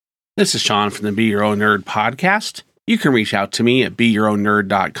This is Sean from the Be Your Own Nerd podcast. You can reach out to me at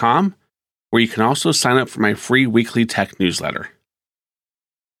beyourownnerd.com, where you can also sign up for my free weekly tech newsletter.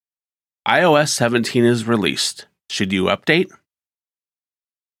 iOS 17 is released. Should you update?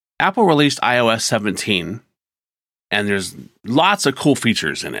 Apple released iOS 17, and there's lots of cool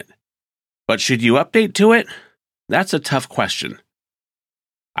features in it. But should you update to it? That's a tough question.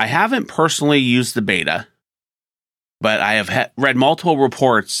 I haven't personally used the beta, but I have read multiple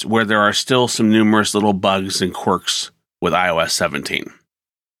reports where there are still some numerous little bugs and quirks with iOS 17.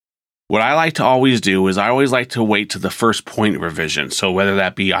 What I like to always do is I always like to wait to the first point revision. So whether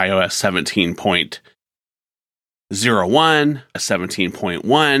that be iOS 17.01, a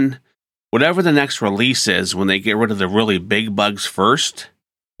 17.1, whatever the next release is, when they get rid of the really big bugs first,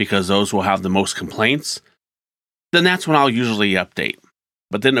 because those will have the most complaints, then that's when I'll usually update.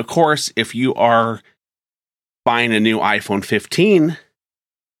 But then, of course, if you are buying a new iPhone 15,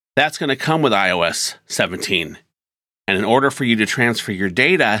 that's going to come with iOS 17. And in order for you to transfer your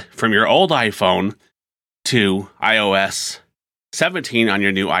data from your old iPhone to iOS 17 on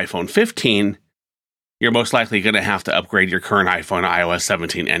your new iPhone 15, you're most likely going to have to upgrade your current iPhone to iOS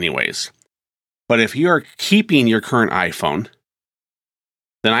 17 anyways. But if you are keeping your current iPhone,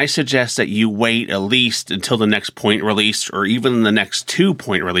 then I suggest that you wait at least until the next point release, or even the next 2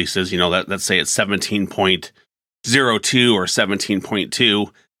 point releases. Let's say it's 17.02 or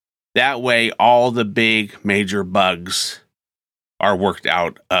 17.2. That way, all the big major bugs are worked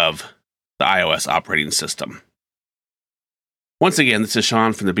out of the iOS operating system. Once again, this is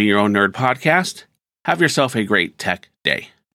Sean from the Be Your Own Nerd podcast. Have yourself a great tech day.